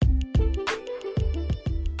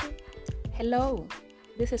Hello,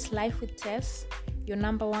 this is Life with Tess, your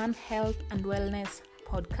number one health and wellness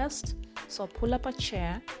podcast. So pull up a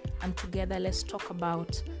chair and together let's talk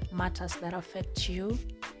about matters that affect you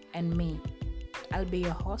and me. I'll be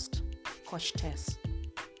your host, Coach Tess.